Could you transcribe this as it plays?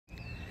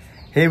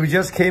Hey, we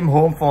just came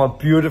home from a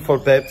beautiful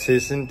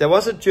baptism. There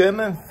was a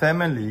German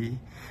family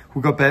who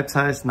got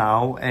baptized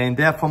now, and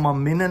they're from a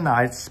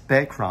Mennonite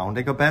background.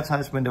 They got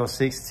baptized when they were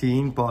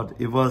 16, but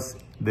it was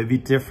very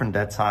different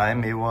that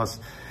time. It was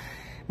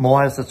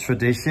more as a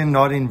tradition,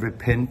 not in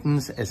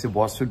repentance as it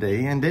was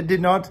today. And they did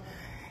not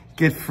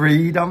get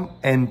freedom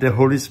and the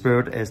Holy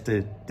Spirit as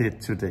they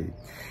did today.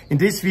 In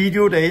this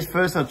video, there is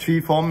first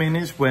 3-4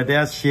 minutes where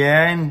they're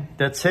sharing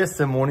their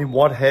testimony,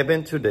 what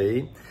happened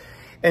today.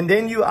 And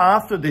then you,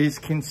 after this,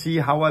 can see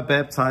how I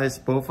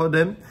baptized both of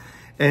them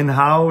and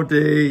how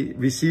they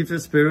received the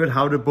Spirit,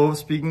 how they both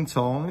speak in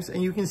tongues.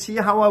 And you can see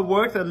how I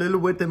worked a little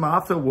with them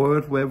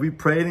afterward, where we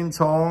prayed in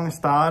tongues,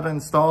 start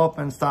and stop,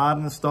 and start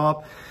and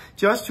stop,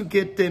 just to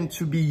get them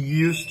to be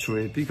used to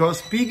it. Because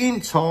speaking in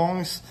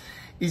tongues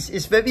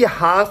is very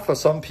hard for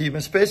some people,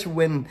 especially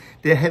when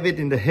they have it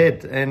in the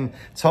head. And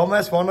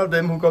Thomas, one of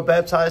them who got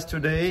baptized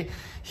today,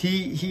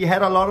 he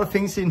had a lot of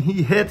things in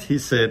his head, he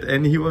said,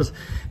 and he was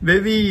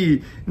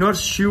very not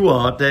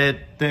sure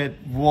that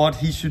what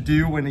he should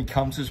do when it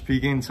comes to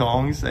speaking in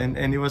tongues, and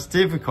it was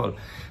difficult.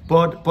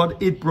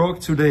 But it broke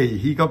today.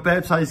 He got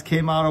baptized,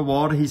 came out of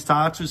water, he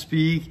started to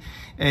speak,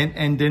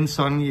 and then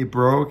suddenly it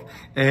broke,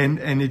 and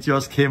it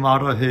just came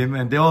out of him,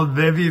 and they were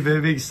very,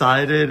 very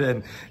excited,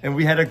 and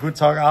we had a good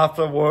talk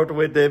afterward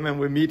with them, and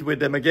we meet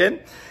with them again.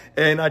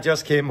 And I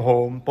just came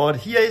home. But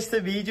here is the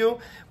video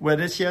where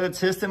they share the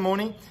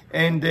testimony,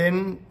 and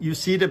then you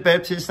see the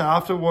baptism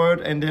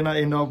afterward, and then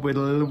I end up with a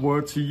little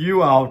word to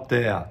you out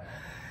there.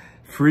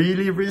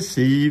 Freely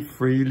receive,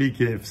 freely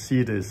give.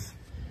 See this.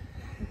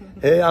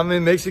 Hey, I'm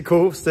in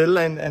Mexico still,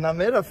 and I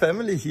met a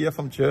family here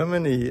from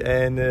Germany,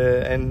 and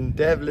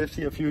they have lived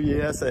here a few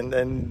years,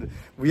 and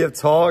we have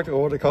talked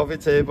over the coffee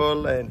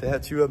table, and they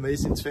had 2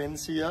 amazing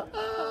twins here.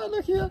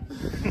 Look here.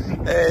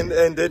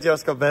 and they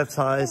just got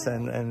baptized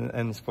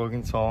and spoke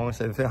in tongues.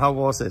 How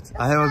was it?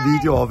 I have a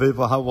video of it,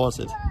 but how was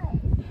it?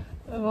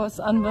 It was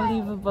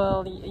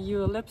unbelievable.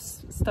 Your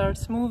lips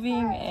starts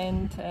moving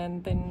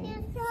and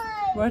then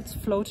words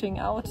floating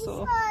out.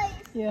 So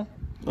yeah.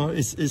 Oh,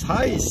 it's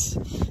high.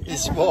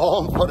 It's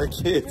warm for the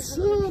kids.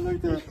 Oh,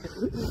 look there.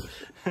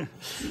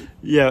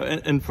 Yeah,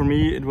 and for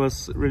me it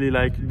was really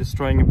like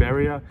destroying a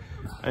barrier.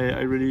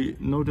 I really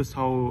noticed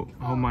how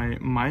my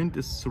mind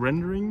is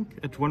surrendering.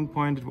 At one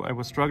point I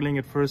was struggling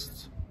at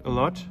first a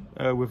lot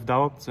with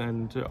doubts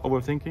and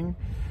overthinking,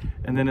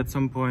 and then at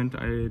some point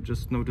I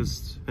just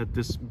noticed that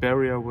this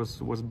barrier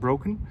was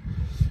broken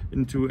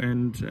into,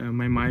 and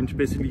my mind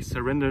basically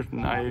surrendered,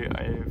 and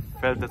I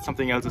felt that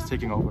something else is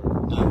taking over.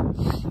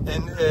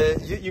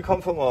 And you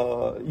come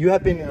from you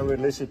have been in a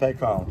religious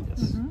background.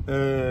 Yes.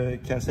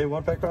 Can I say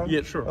what background?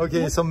 Yeah, sure.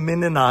 Okay, some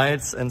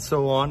Mennonites and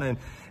so on,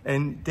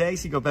 and they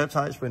actually got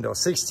baptized when they were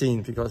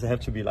 16, because they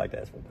have to be like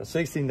that. When they're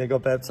 16, they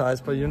got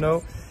baptized. But you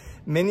know,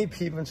 many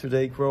people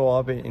today grow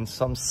up in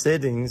some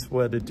settings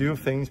where they do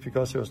things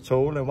because they was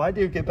told. And why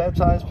do you get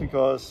baptized?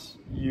 Because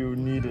you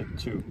needed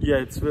to. Yeah,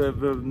 it's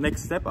the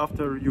next step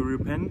after you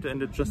repent,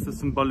 and it's just a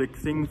symbolic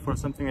thing for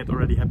something that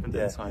already happened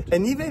inside.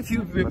 And even if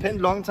you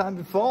repent long time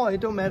before, it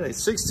don't matter.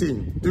 It's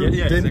 16. Then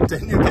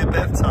you get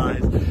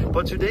baptized.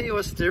 But today it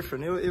was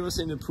different. It was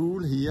in the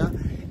pool here,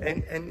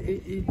 and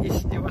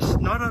it was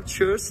not a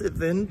church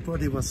event,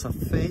 but it was a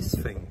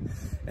faith thing.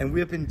 And we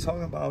have been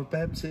talking about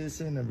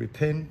baptism and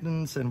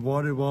repentance and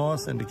what it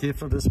was and the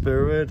gift of the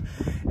Spirit,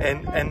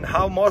 and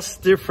how much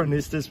different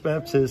is this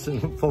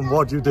baptism from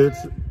what you did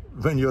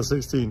when you were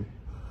 16?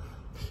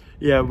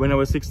 Yeah, when I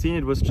was 16,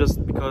 it was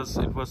just because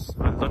it was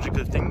a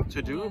logical thing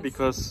to do,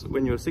 because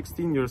when you're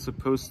 16, you're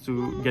supposed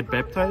to get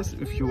baptized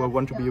if you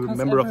want to be a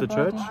member of the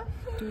church.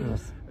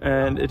 Yes.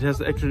 And it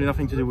has actually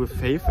nothing to do with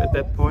faith at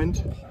that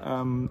point.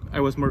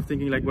 I was more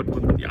thinking like, what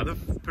would the other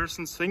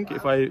persons think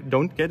if I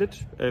don't get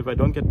it, if I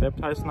don't get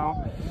baptized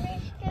now.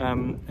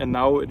 And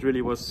now it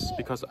really was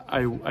because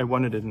I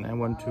wanted it, and I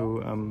want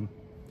to,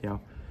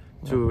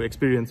 to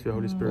experience the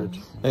Holy Spirit.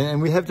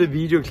 And we have the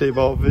video clip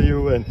of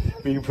you, and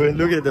we can put,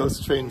 look at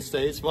those twin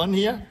states. One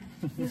here,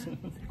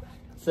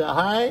 say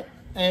hi,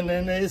 and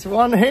then there's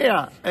one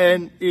here,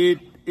 and it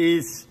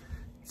is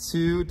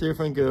 2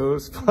 different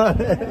girls, but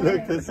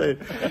look the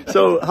same.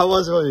 So how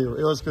was it for you?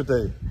 It was a good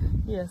day.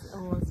 Yes, it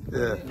was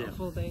a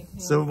beautiful day. Yeah.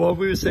 So what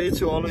we will say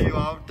to all of you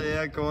out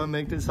there, go and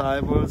make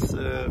disciples,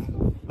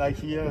 like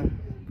here,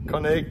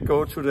 connect,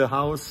 go to the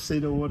house,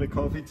 sit over the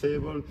coffee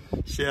table,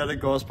 share the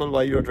gospel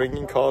while you're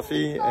drinking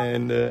coffee,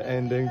 and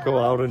then go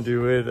out and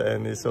do it,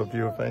 and it's so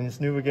beautiful. And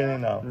it's new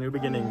beginning now. New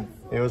beginning.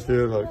 It was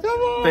beautiful. Come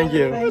on, thank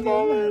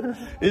you.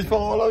 It's for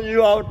all of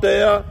you out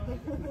there.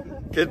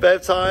 Get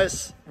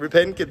baptized,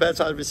 repent, get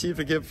baptized, receive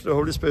the gift of the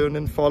Holy Spirit,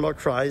 and follow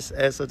Christ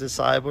as a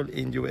disciple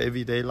in your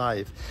everyday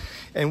life.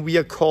 And we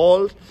are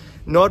called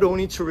not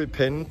only to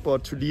repent,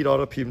 but to lead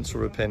other people to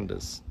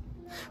repentance.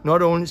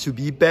 Not only to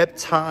be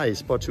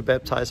baptized, but to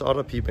baptize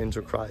other people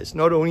into Christ.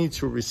 Not only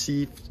to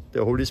receive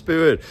the Holy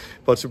Spirit,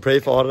 but to pray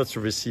for others to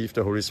receive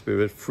the Holy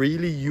Spirit.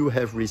 Freely you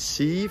have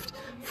received,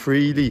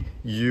 freely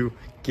you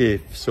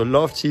give. So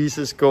love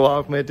Jesus, go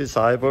out, make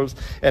disciples.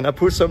 And I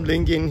put some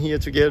link in here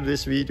together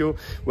this video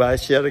where I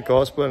share the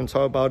gospel and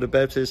talk about the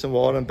baptism,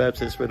 water and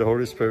baptism with the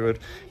Holy Spirit.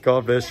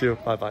 God bless you.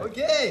 Bye bye.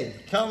 Okay,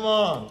 come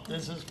on.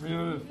 This is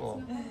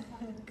beautiful.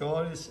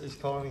 God is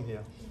calling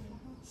here.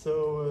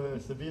 So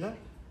Sabina,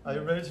 are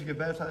you ready to get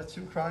baptized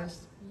to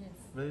Christ? Yes.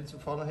 Ready to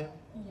follow him?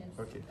 Yes.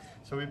 Okay.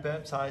 So we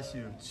baptize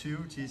you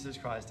to Jesus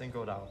Christ and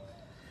go down.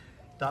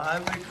 Die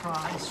with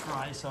Christ,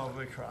 rise up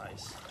with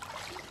Christ.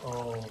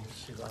 Oh,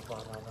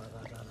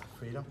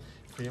 freedom,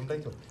 freedom,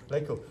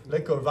 let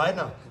go, right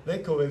now,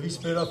 let go, we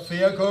spiller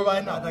fear, go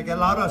right now, the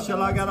galata,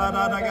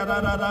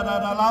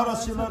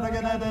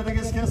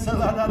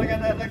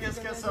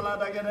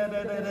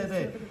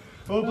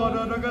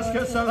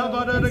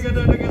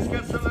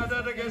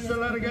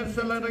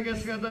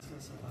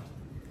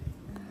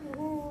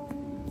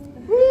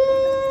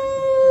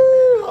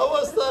 how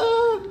was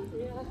that?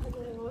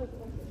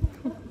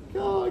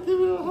 God, give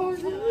me a hug.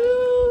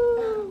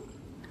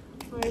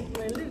 My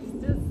lips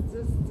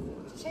just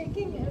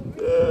shaking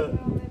everything.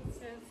 Yes,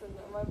 and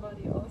my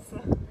body also.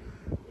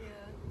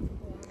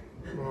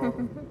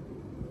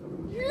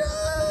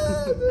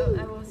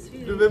 I was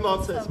feeling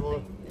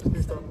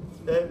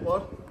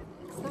What?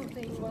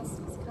 Something was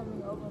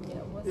coming over me.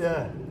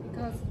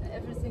 Because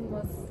everything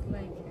was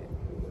like,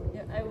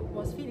 I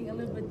was feeling a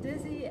little bit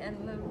dizzy and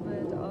a little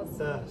bit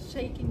also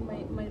shaking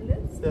my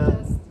lips,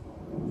 just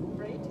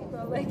breathing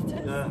or like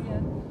this.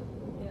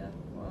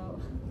 Wow.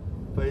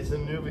 But it's a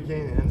new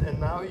beginning, and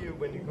now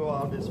when you go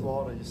out this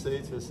water, you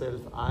say to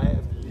yourself, I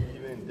am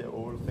leaving the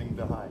old thing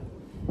behind.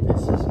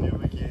 This is new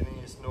beginning.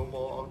 It's no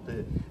more of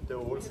the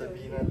old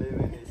Sabina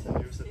living. It's a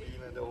new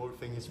Sabina. The old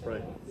thing is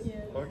break.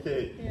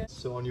 Okay.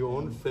 So on your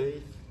own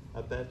faith,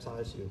 I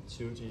baptize you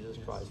to Jesus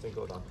Christ and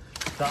go down.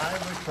 Die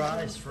with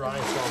Christ, rise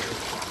up with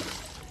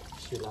Christ.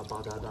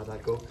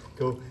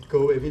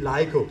 Go, every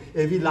ligo,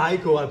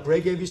 I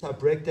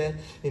break that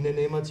in the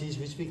name of Jesus.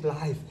 We speak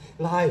life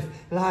to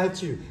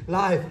you,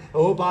 life.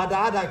 Oh,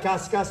 badada,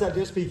 cascasa,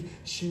 just speak.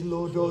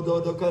 Shilo do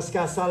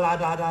cascasa,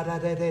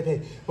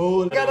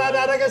 oh,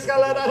 gadada,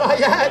 cascala,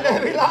 yeah,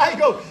 every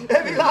ligo,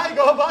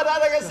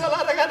 badada, casala,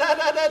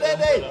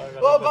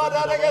 oh,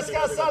 badada,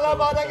 cascala,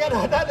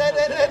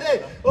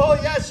 badada, oh,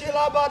 yes,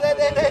 shila,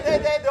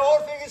 badada, the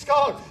whole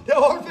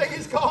thing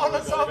is gone,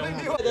 and something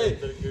new.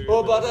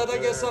 Oh, badada,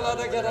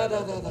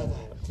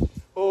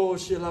 oh,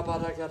 Shila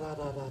Bada Gada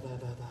da da da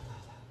da da.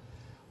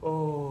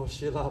 Oh,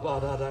 Shila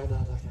Bada da da da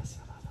da.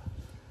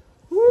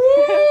 Woo!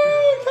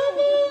 Come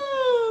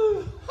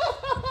on!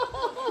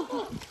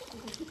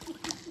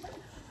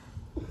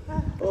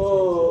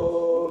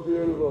 Oh,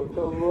 beautiful!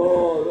 Come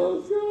on!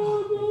 Let's go!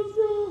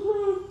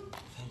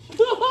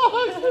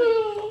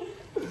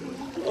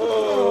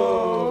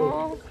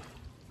 Oh,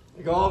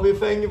 God, we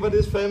thank you for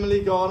this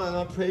family, God, and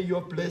I pray your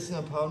blessing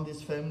upon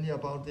this family,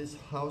 about this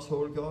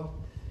household, God.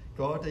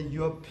 God, that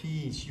your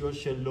peace, your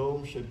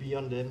shalom should be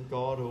on them,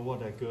 God, over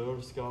the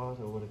girls, God,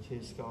 over the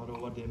kids, God,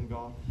 over them,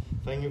 God.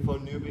 Thank you for a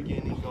new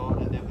beginning,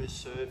 God, and they will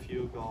serve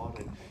you, God,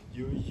 and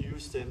you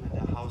use them in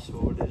the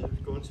household. This is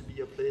going to be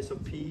a place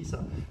of peace,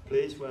 a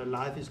place where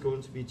life is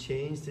going to be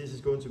changed. This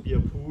is going to be a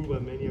pool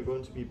where many are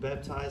going to be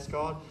baptized,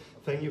 God.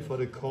 Thank you for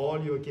the call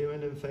you are giving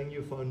them. Thank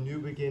you for a new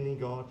beginning,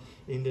 God,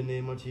 in the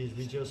name of Jesus.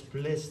 We just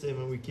bless them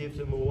and we give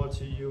them over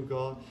to you,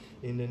 God,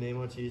 in the name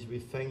of Jesus. We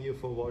thank you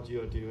for what you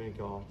are doing,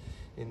 God,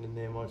 in the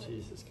name of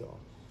Jesus, God.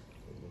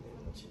 In the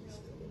name of Jesus,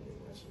 in the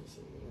name of Jesus,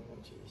 in the name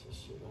of Jesus.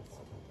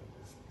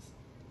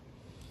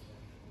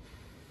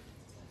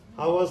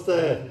 How was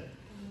that?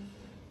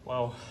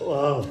 Wow.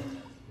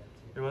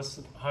 It was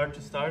hard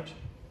to start,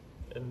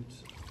 and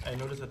I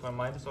noticed that my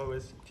mind is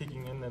always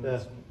kicking in and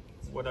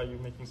what are you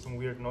making some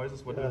weird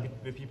noises? What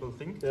do people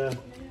think?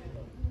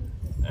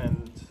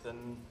 And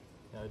then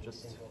I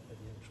just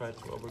tried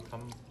to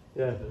overcome.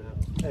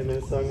 And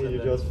then suddenly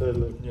you just felt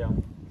it.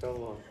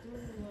 Come on.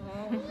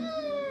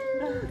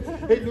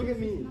 Hey, look at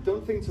me.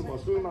 Don't think too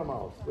much. Look in my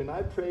mouth. When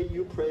I pray,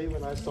 you pray.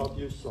 When I stop,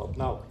 you stop.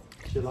 Now.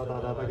 Stop.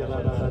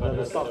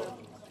 Stop.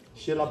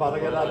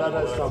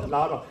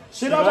 Louder.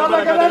 Stop.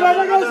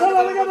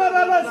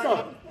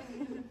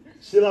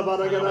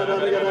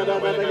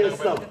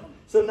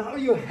 So now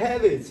you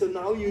have it. So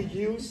now you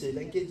use it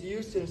and get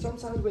used to it.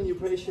 Sometimes when you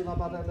pray,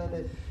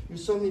 you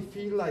suddenly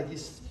feel like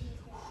it's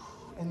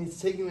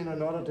taking you in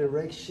another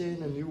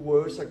direction, and new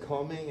words are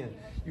coming, and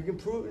you can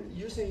prove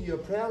using your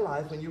prayer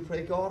life when you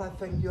pray, God, I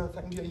thank you,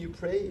 and you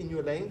pray in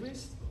your language.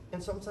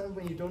 And sometimes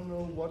when you don't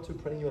know what to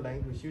pray in your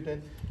language, you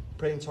then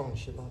pray in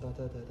tongues, and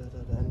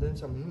then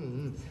some,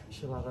 and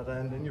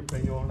then you pray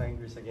in your own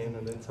language again,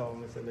 and then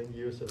tongues, and then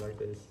use it like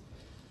this.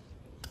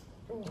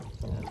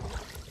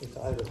 It's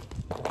either.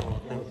 That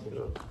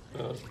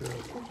was good.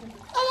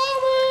 I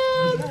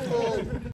love it!